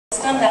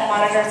system that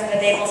monitors and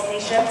enables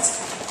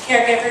patients,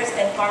 caregivers,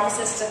 and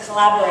pharmacists to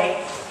collaborate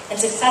and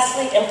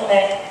successfully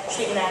implement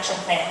treatment action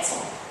plans.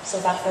 So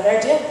without further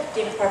ado,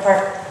 David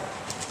Parpart.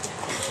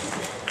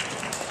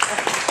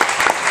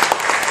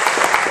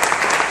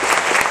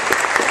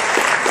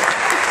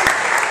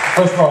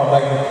 First of all, I'd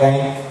like to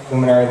thank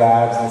Luminary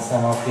Labs and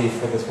Sanofi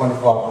for this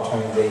wonderful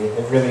opportunity.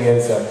 It really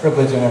is a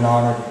privilege and an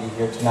honor to be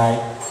here tonight.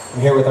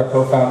 I'm here with our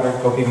co-founder,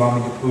 Gopi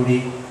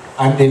Mamidipudi.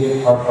 I'm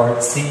David Parpart,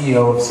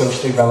 CEO of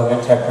Socially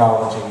Relevant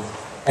Technology.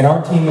 And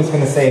our team is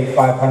going to save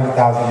 500,000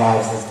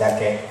 lives this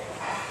decade.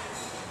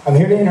 I'm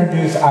here to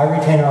introduce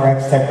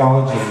iRetainRx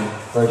technology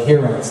for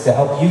Adherence to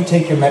help you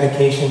take your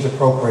medications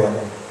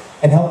appropriately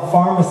and help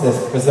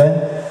pharmacists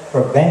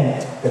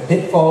prevent the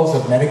pitfalls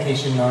of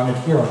medication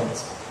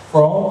non-adherence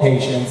for all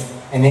patients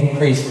and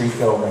increase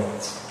refill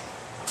rates.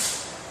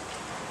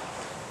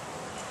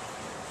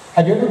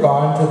 Have you ever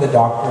gone to the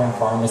doctor and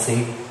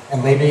pharmacy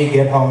and later you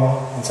get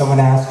home and someone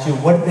asks you,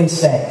 what did they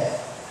say?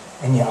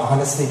 And you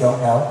honestly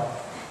don't know?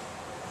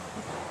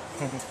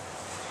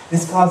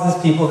 This causes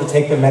people to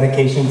take their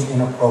medications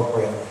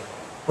inappropriately,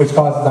 which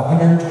causes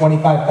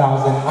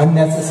 125,000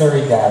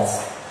 unnecessary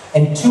deaths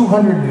and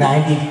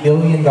 $290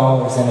 billion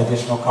in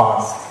additional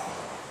costs.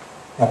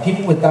 Now,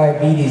 people with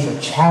diabetes are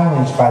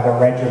challenged by their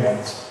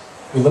regimens.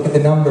 We look at the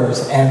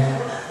numbers,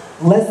 and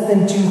less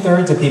than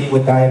 2/3 of people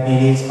with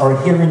diabetes are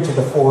adhering to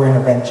the 4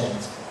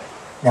 interventions.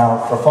 Now,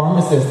 for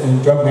pharmacists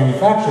and drug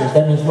manufacturers,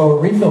 that means lower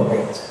refill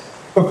rates.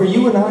 But for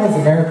you and I as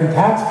American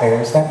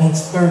taxpayers, that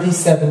means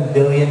 $37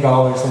 billion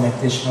in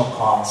additional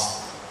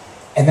costs.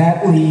 And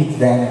that leads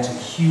then to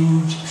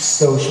huge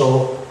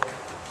social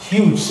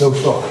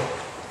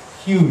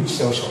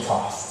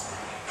costs.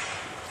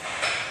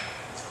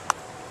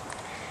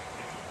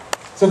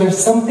 So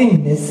there's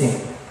something missing,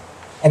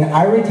 and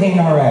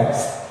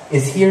iRetainRx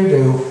is here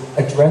to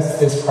address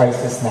this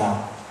crisis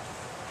now.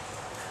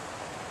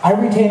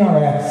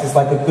 iRetainRx is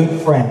like a good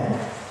friend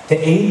to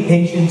aid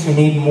patients who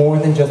need more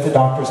than just a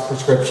doctor's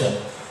prescription.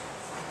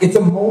 It's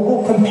a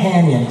mobile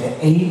companion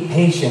to aid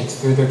patients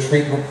through their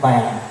treatment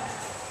plan.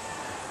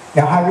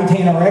 Now,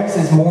 iRetainRx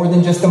is more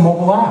than just a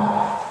mobile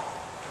app.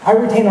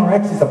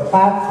 iRetainRx is a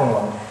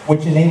platform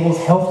which enables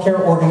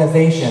healthcare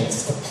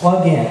organizations to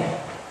plug in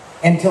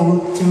and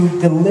to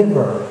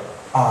deliver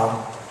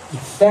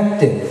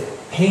effective,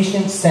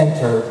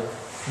 patient-centered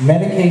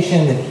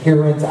medication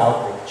adherence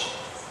outreach.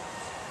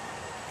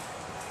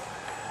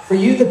 For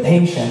you, the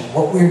patient,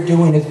 what we're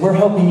doing is we're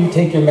helping you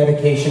take your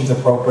medications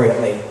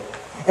appropriately.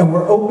 And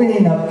we're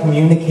opening up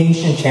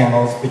communication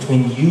channels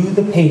between you,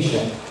 the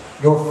patient,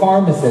 your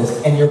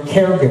pharmacist, and your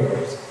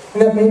caregivers.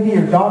 And that may be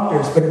your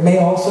doctors, but it may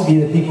also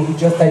be the people who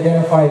just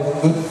identify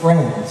as good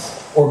friends,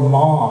 or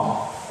mom,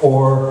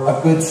 or a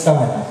good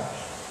son.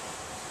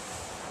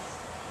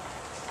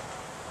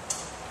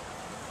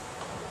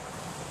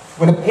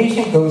 When a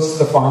patient goes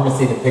to the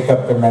pharmacy to pick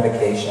up their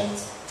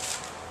medications,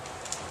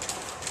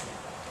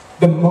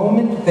 the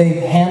moment they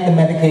hand the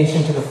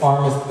medication to the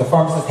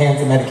pharmacist hands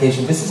the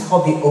medication, this is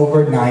called the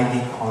over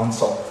 90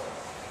 consult.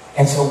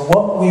 And so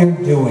what we're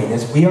doing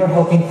is we are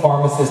helping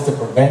pharmacists to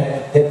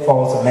prevent the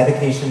pitfalls of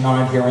medication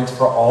non-adherence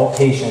for all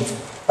patients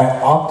by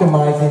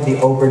optimizing the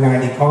over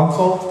 90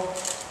 consult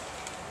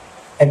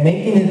and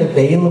making it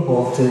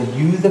available to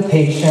you, the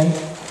patient,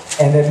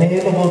 and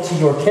available to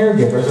your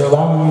caregivers, or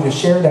allowing you to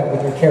share that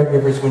with your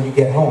caregivers when you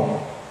get home.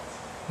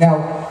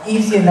 Now,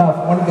 easy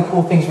enough, one of the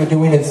cool things we're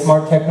doing is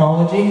smart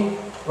technology,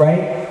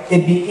 right?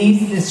 It'd be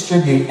easy to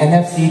distribute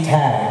NFC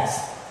tags,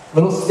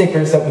 little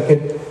stickers that we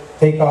could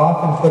take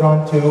off and put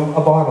onto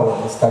a bottle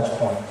at this touch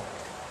point.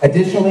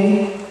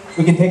 Additionally,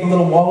 we can take a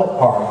little wallet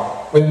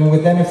card.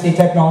 With NFC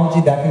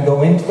technology, that can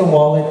go into the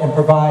wallet and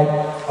provide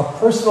a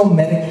personal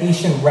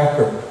medication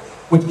record,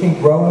 which can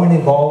grow and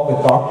evolve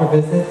with doctor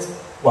visits,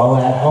 while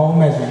at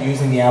home as you're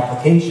using the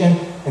application,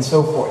 and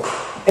so forth.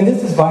 And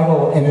this is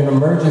vital in an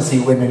emergency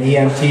when an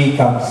EMT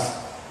comes.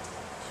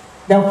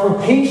 Now for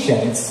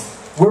patients,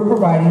 we're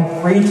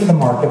providing free to the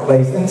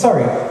marketplace, and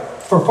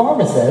for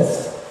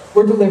pharmacists,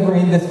 we're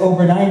delivering this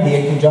over 90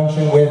 in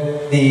conjunction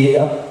with the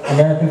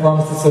American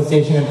Pharmacists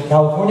Association and the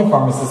California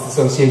Pharmacists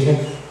Association,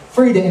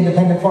 free to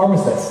independent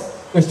pharmacists.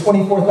 There's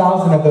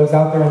 24,000 of those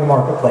out there in the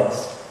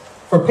marketplace.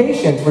 For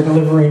patients, we're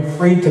delivering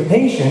free to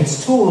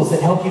patients tools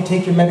that help you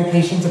take your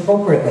medications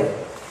appropriately.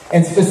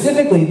 And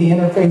specifically, the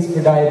interface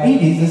for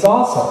diabetes is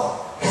awesome,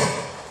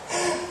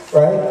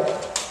 right?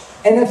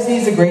 NFC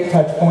is a great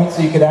touch point,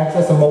 so you could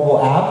access a mobile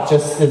app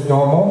just as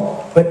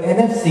normal, but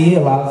NFC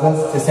allows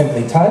us to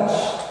simply touch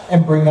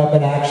and bring up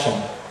an action.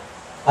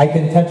 I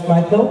can touch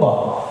my pill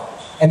bottle,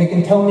 and it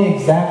can tell me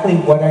exactly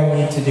what I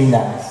need to do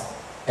next.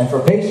 And for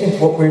patients,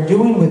 what we're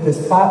doing with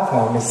this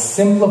platform is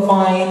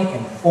simplifying,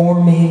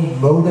 informing,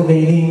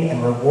 motivating,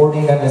 and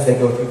rewarding them as they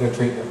go through their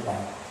treatment plan.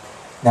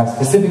 Now,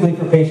 specifically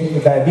for patients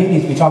with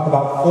diabetes, we talk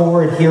about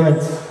 4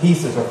 adherence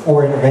pieces or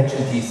 4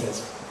 intervention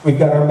pieces. We've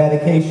got our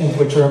medications,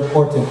 which are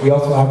important. We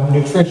also have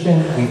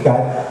nutrition, we've got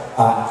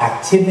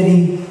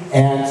activity,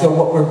 and so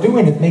what we're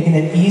doing is making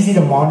it easy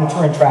to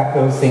monitor and track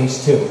those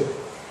things too.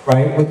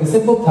 right? With a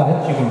simple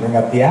touch, you can bring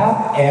up the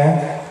app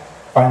and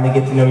finally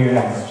get to know your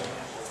numbers.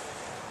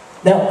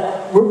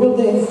 Now, we're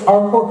building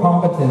our core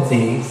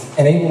competencies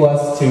enable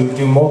us to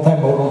do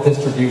multimodal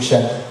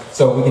distribution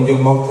so we can do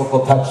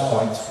multiple touch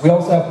points. We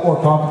also have core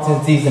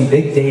competencies in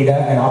big data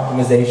and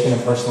optimization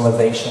and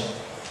personalization.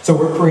 So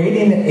we're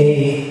creating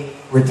a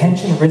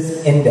retention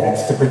risk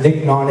index to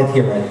predict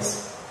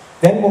non-adherence.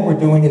 Then what we're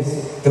doing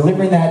is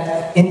delivering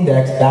that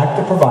index back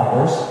to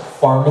providers,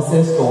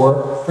 pharmacists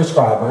or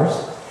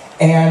prescribers,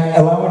 and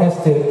allowing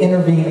us to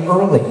intervene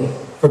early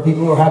for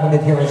people who are having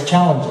adherence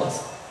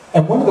challenges.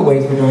 And one of the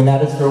ways we're doing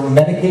that is through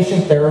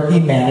medication therapy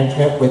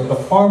management with the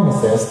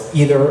pharmacist,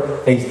 either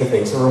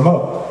face-to-face or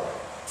remote.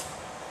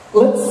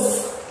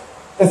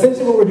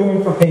 Essentially what we're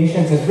doing for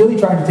patients is really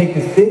trying to take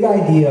this big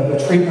idea of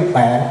a treatment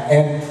plan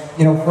and,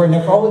 for a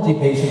nephrology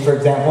patient, for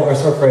example, or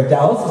for a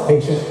dialysis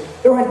patient,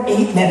 they're on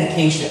 8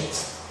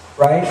 medications,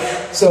 right?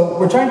 So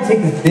we're trying to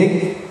take this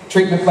big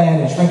treatment plan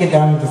and shrink it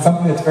down into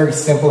something that's very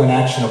simple and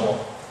actionable.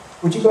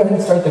 Would you go ahead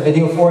and start the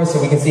video for us so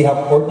we can see how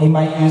Courtney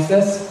might use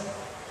this?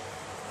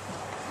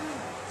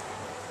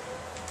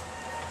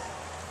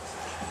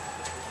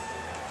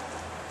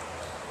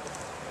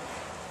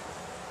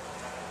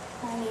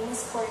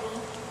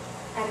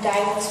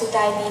 Diagnosed with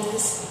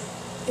diabetes.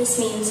 This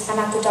means I'm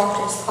at the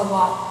doctor's a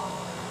lot.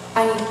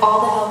 I need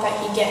all the help I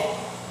can get.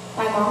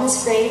 My mom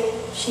is great.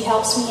 She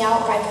helps me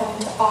out by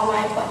coming to all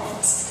my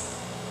appointments.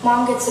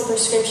 Mom gets a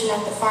prescription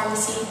at the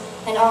pharmacy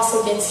and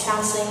also gets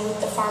counseling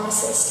with the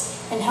pharmacist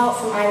and help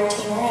from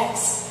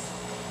iRetainRx.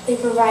 They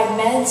provide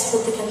meds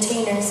with the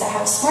containers that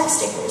have smart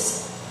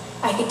stickers.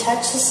 I can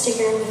touch the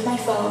sticker with my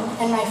phone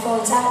and my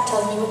phone's app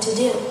tells me what to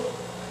do.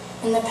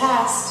 In the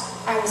past,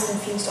 I was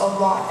confused a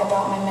lot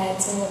about my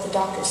meds and what the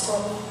doctors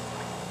told me.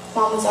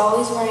 Mom was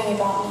always worrying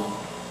about me.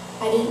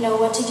 I didn't know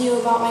what to do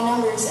about my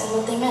numbers and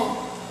what they meant.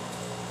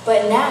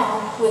 But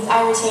now, with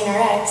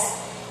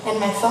iRetainRx and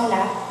my phone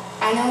app,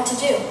 I know what to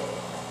do.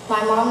 My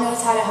mom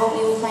knows how to help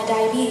me with my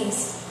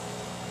diabetes.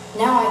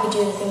 Now I can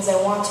do the things I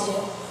want to do.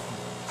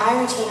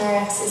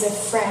 iRetainRx is a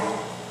friend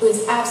who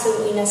is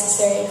absolutely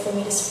necessary for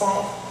me to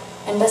survive.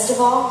 And best of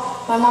all,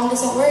 my mom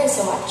doesn't worry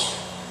so much.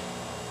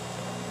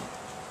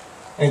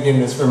 And again,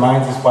 this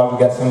reminds us why we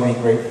got so many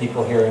great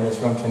people here in this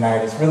room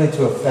tonight. It's really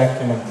to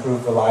affect and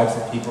improve the lives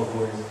of people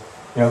who are,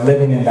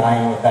 living and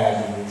dying with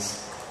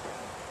diabetes.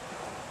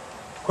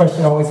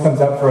 Question always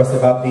comes up for us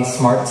about these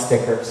smart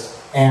stickers.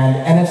 And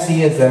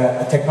NFC is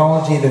a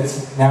technology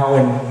that's now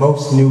in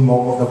most new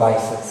mobile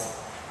devices.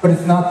 But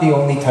it's not the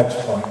only touch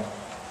point.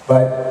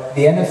 But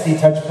the NFC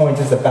touch point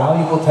is a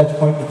valuable touch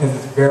point because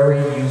it's very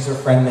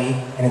user-friendly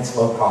and it's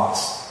low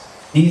cost.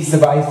 These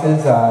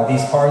devices,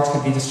 these cards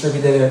could be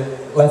distributed at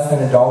less than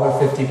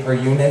 $1.50 per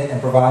unit and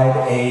provide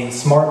a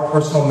smart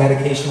personal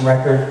medication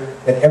record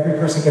that every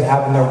person could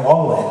have in their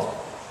wallet,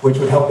 which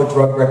would help with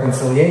drug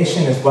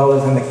reconciliation as well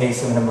as in the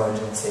case of an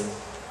emergency.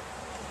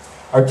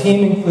 Our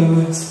team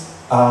includes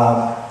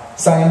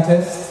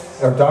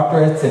scientists or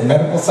doctorates in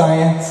medical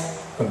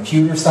science,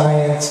 computer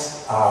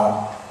science,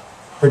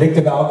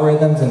 predictive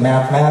algorithms and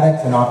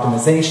mathematics and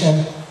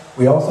optimization.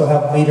 We also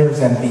have leaders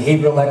in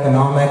behavioral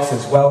economics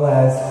as well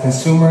as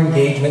consumer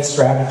engagement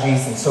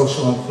strategies and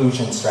social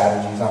inclusion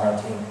strategies on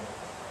our team.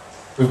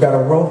 We've got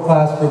a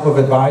world-class group of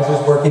advisors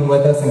working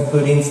with us,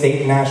 including state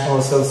and national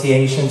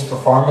associations for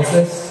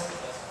pharmacists.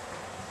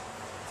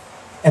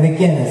 And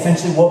again,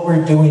 essentially what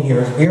we're doing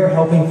here is we are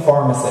helping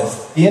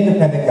pharmacists, the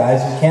independent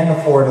guys who can't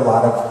afford a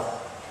lot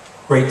of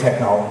great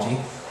technology.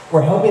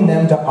 We're helping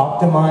them to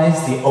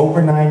optimize the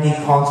over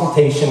 90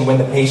 consultation when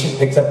the patient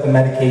picks up the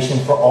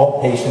medication for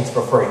all patients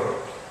for free.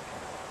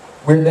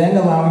 We're then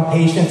allowing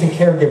patients and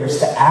caregivers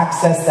to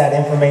access that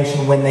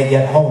information when they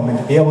get home and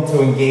to be able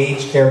to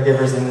engage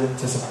caregivers and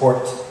to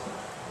support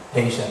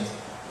patients.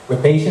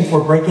 With patients,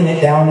 we're breaking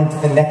it down into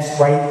the next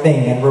right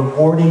thing and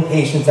rewarding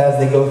patients as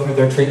they go through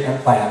their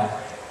treatment plan.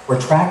 We're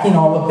tracking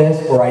all of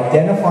this, we're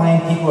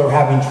identifying people who are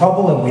having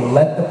trouble, and we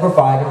let the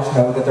providers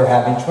know that they're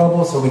having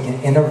trouble so we can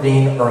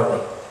intervene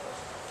early.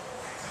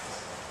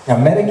 Now,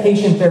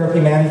 medication therapy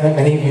management,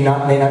 many of you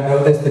may not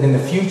know this, but in the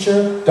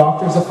future,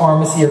 doctors of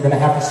pharmacy are going to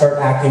have to start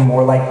acting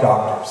more like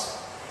doctors.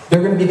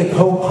 They're going to be the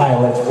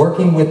co-pilots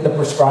working with the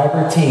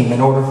prescriber team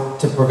in order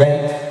to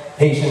prevent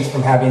patients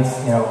from having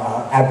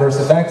adverse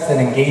effects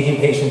and engaging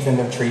patients in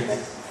their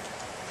treatment.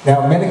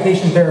 Now,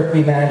 medication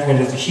therapy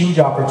management is a huge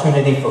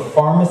opportunity for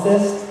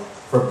pharmacists,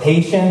 for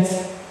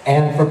patients,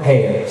 and for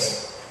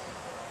payers.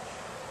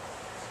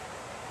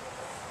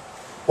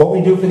 What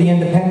we do for the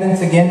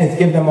independents, again, is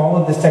give them all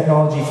of this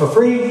technology for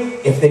free.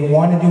 If they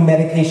want to do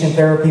medication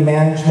therapy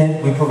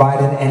management, we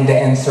provide an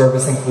end-to-end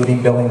service,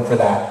 including billing for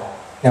that.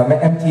 Now,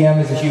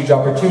 MTM is a huge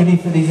opportunity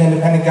for these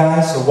independent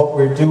guys, so what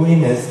we're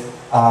doing is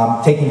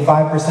taking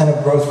 5%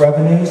 of gross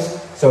revenues.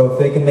 So if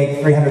they can make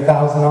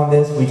 $300,000 on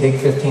this, we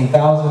take $15,000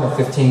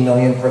 or $15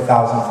 million per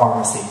 1,000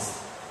 pharmacies.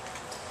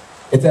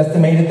 It's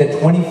estimated that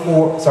 12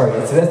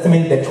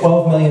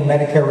 million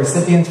Medicare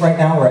recipients right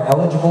now are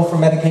eligible for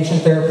medication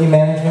therapy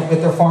management with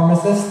their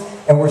pharmacist,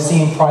 and we're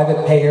seeing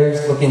private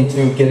payers looking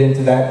to get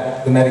into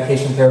the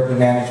medication therapy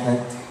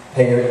management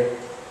payer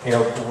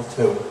pool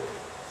too.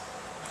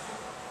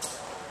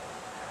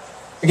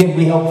 Again,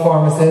 we help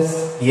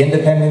pharmacists, the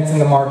independents in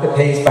the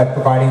marketplace, by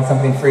providing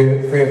something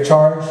free of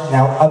charge.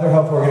 Now, other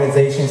health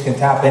organizations can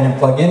tap in and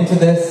plug into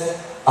this.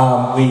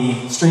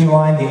 We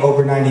streamline the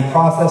over 90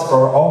 process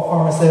for all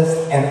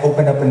pharmacists and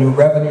open up a new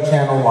revenue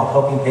channel while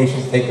helping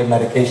patients take their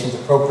medications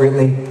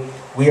appropriately.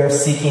 We are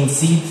seeking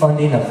seed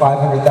funding of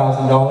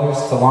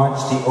 $500,000 to launch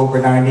the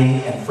over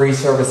 90 and free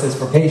services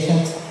for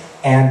patients.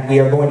 And we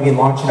are going to be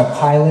launching a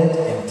pilot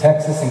in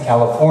Texas and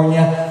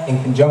California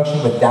in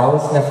conjunction with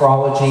Dallas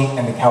Nephrology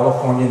and the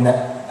California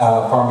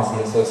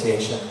Pharmacy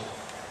Association.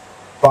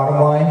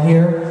 Bottom line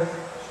here,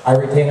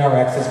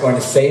 iRetainRx is going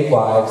to save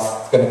lives,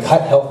 it's going to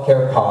cut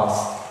healthcare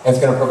costs, and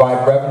it's going to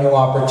provide revenue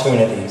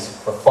opportunities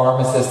for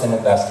pharmacists and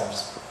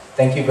investors.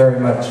 Thank you very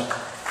much.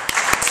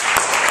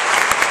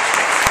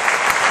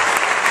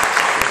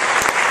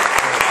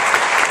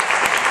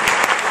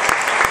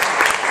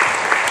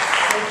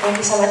 Thank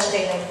you so much,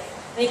 David.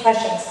 Any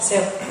questions?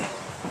 Sue?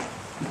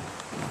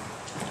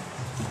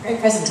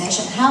 Great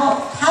presentation.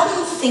 How do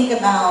you think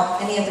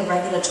about any of the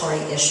regulatory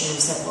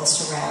issues that will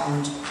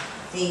surround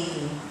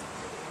the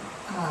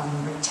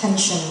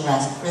retention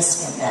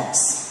risk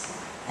index?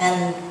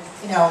 And,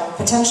 you know,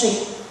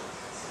 potentially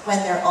when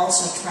they're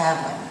also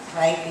traveling,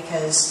 right?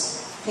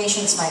 Because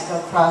patients might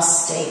go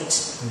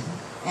cross-state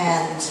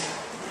and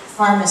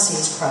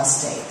pharmacies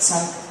cross-state. So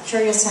I'm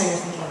curious how you're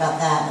thinking about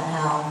that and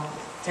how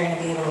they're going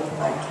to be able to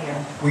provide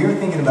care. We are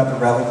thinking about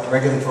the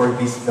regulatory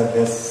pieces of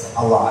this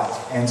a lot.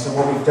 And so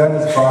what we've done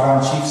is brought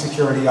on chief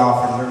security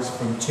officers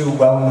from two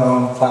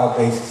well-known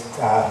cloud-based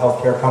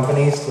healthcare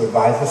companies to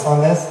advise us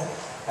on this,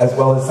 as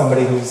well as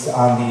somebody who's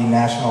on the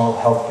National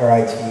Healthcare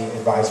IT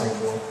Advisory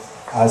Board.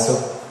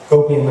 So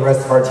Gopi and the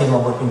rest of our team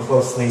are working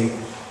closely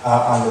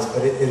on this,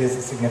 but it is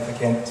a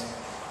significant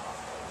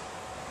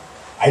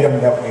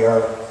item that we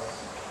are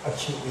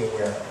acutely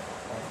aware of.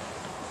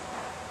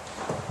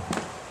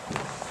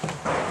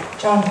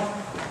 John?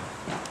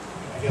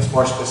 I guess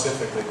more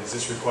specifically, does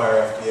this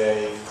require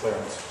FDA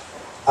clearance?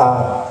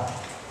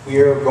 We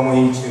are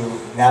going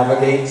to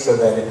navigate so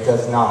that it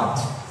does not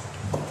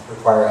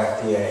require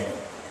FDA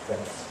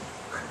clearance.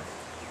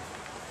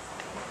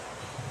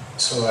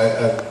 So I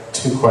have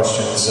two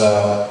questions.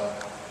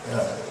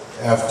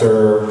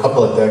 After a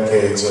couple of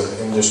decades of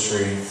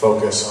industry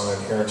focus on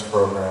adherence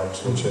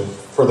programs, which have,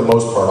 for the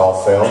most part,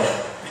 all failed,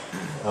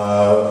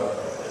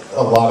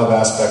 a lot of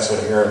aspects of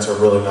adherence are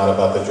really not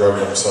about the drug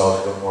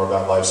themselves, but more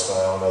about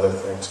lifestyle and other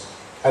things.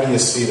 How do you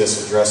see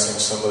this addressing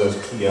some of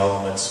those key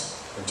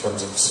elements in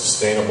terms of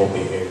sustainable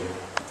behavior?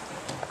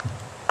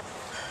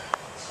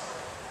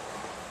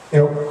 You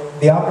know,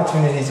 the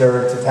opportunities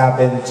are to tap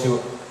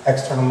into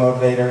external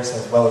motivators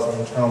as well as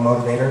internal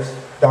motivators.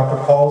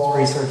 Dr. Paul's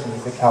research, and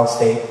he's at Cal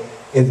State,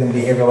 is in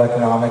behavioral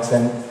economics,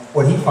 and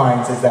what he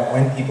finds is that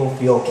when people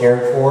feel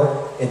cared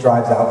for, it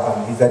drives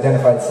outcome. He's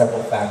identified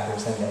several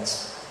factors in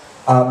this.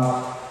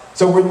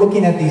 So we're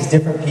looking at these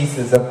different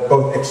pieces of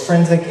both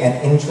extrinsic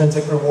and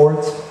intrinsic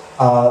rewards.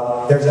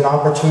 There's an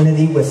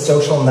opportunity with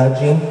social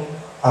nudging.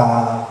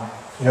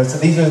 You know, so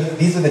these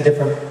are the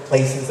different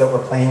places that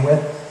we're playing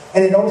with.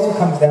 And it also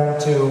comes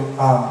down to,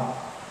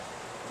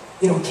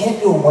 you know, we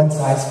can't do a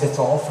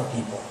one-size-fits-all for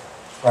people,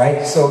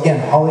 right? So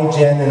again, Holly,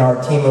 Jen, and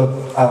our team of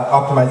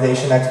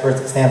optimization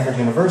experts at Stanford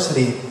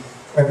University,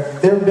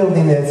 they're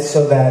building this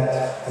so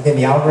that, again,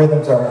 the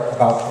algorithms are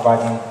about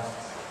providing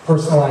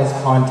personalized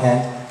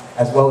content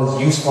as well as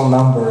useful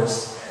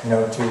numbers, you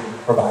know, to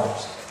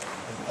providers.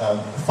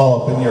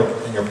 Follow up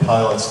in your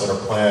pilots that are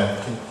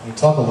planned. Can you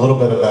talk a little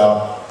bit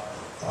about?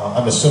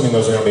 I'm assuming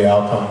those are going to be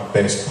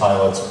outcome-based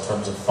pilots in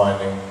terms of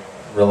finding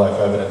real-life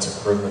evidence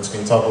improvements.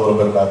 Can you talk a little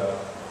bit about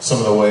some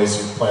of the ways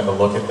you plan to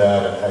look at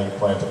that and how you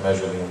plan to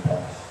measure the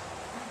impact?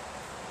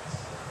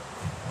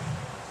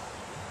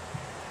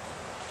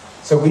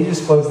 So we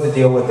just closed the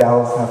deal with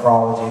Dallas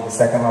Nephrology, the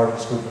second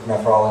largest group of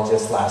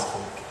nephrologists, last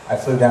week. I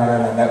flew down there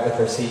and I met with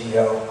their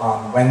CEO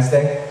on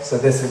Wednesday, so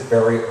this is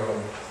very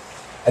early.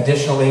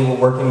 Additionally, we're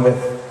working with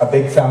a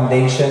big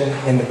foundation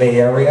in the Bay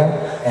Area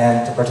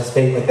and to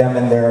participate with them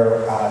in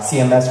their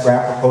CMS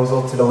grant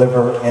proposal to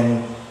deliver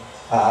in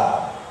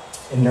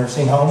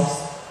nursing homes,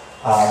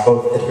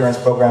 both adherence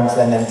programs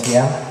and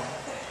NTM.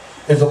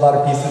 There's a lot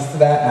of pieces to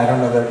that, and I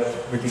don't know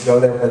that we could go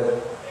there, but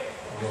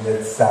I mean,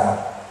 it's,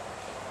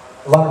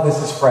 a lot of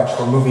this is fresh.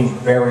 We're moving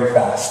very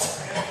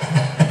fast.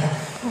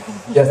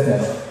 Yes,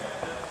 ma'am.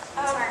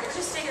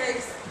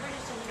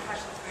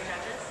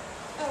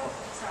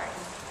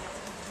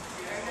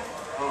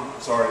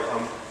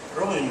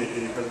 Early in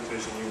the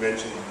presentation you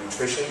mentioned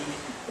nutrition,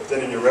 but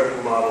then in your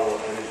revenue model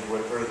and as you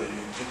went further, you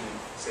didn't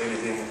say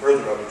anything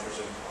further about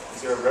nutrition.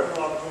 Is there a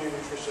revenue opportunity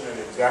in nutrition, and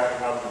exactly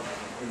how does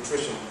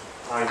nutrition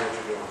tie into what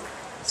you're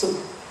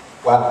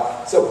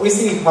doing? So we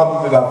see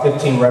probably about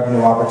 15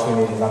 revenue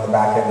opportunities on the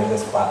back end of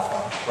this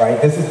platform,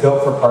 right? This is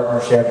built for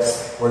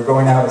partnerships. We're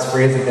going out as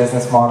free as a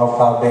business model,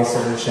 cloud-based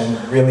solution,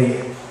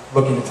 really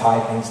looking to tie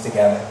things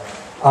together.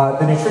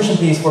 The nutrition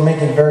piece, we're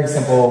making very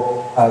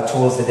simple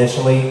tools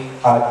additionally.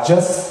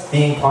 Just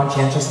being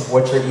conscientious of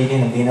what you're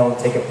eating and being able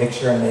to take a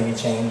picture and maybe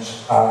change,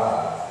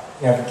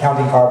 if you're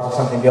counting carbs or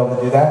something, be able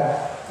to do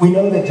that. We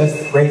know that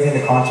just raising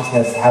the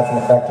consciousness has an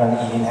effect on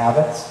eating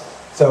habits.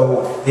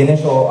 So the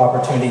initial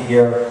opportunity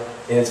here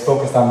is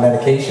focused on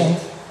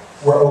medications.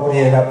 We're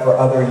opening it up for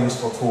other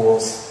useful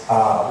tools,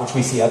 which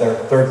we see other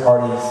third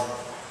parties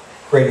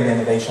creating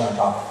innovation on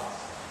top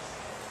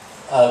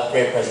of.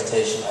 Great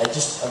presentation.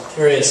 I'm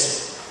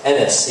curious,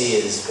 NFC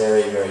is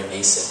very, very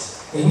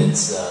nascent in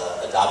its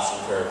adoption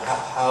curve.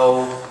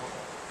 How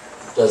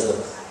does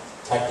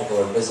the technical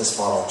or business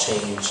model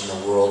change in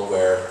a world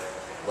where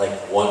like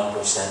 1%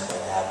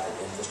 might have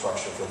the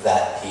infrastructure for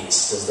that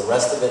piece? Does the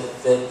rest of it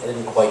fit? I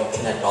didn't quite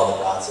connect all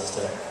the dots as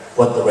to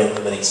what the rate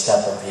limiting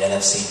step of the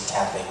NFC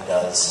tapping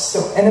does.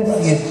 So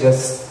NFC is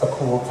just a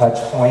cool touch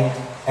point,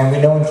 and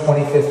we know in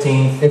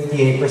 2015,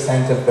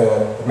 58% of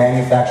the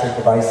manufactured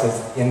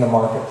devices in the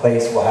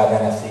marketplace will have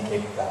NFC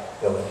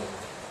capability.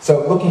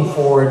 So looking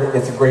forward,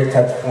 it's a great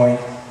touch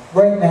point.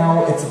 Right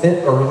now, it's a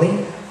bit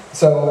early,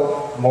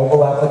 so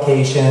mobile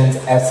applications,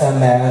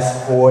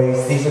 SMS,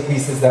 voice, these are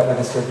pieces that we're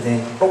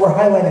distributing, but we're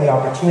highlighting the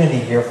opportunity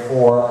here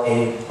for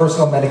a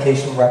personal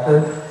medication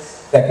record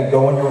that could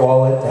go in your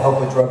wallet to help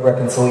with drug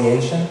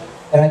reconciliation.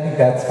 And I think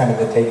that's kind of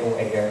the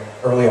takeaway here,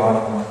 early on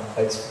in the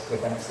marketplace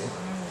with NFC.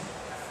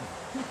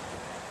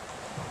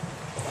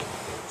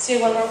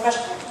 Sue, one more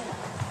question?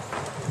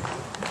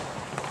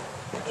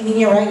 I mean,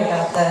 you're right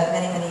about the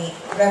many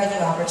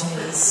revenue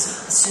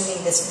opportunities,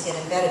 assuming this can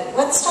get embedded.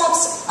 What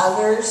stops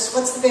others?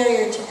 What's the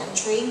barrier to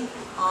entry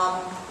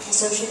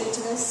associated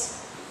to this?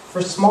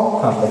 For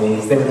small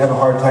companies, they would have a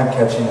hard time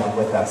catching up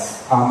with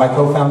us. My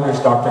co-founders,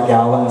 Dr.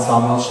 Gala and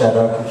Samuel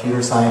Shetta,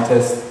 computer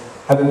scientists,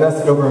 have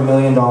invested over $1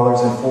 million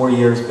in 4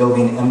 years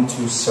building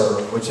M2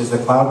 Serve, which is a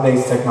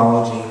cloud-based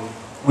technology.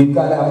 We've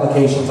got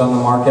applications on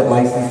the market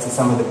licensed to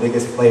some of the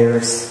biggest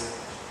players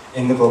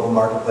in the global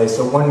marketplace.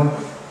 So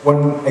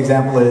one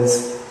example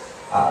is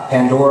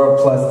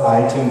Pandora plus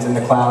iTunes in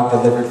the cloud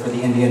delivered for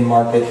the Indian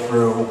market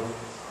through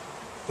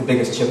the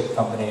biggest chip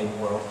company in the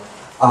world.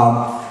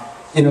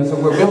 So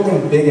we're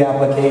building big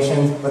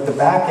applications, but the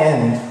back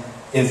end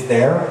is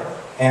there,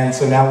 and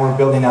so now we're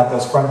building out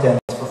those front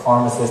ends for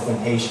pharmacists and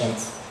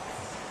patients.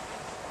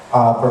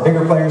 For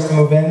bigger players to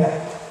move in,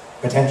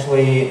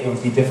 potentially it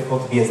would be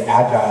difficult to be as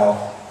agile.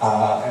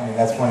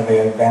 That's one of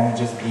the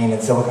advantages of being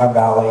in Silicon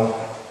Valley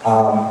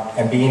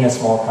and being a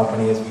small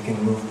company is we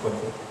can move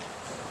quickly.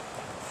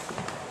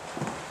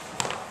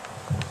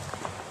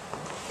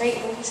 Great,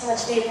 thank you so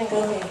much, David and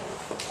Gopi.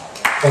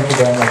 Thank you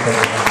very much,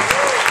 everyone.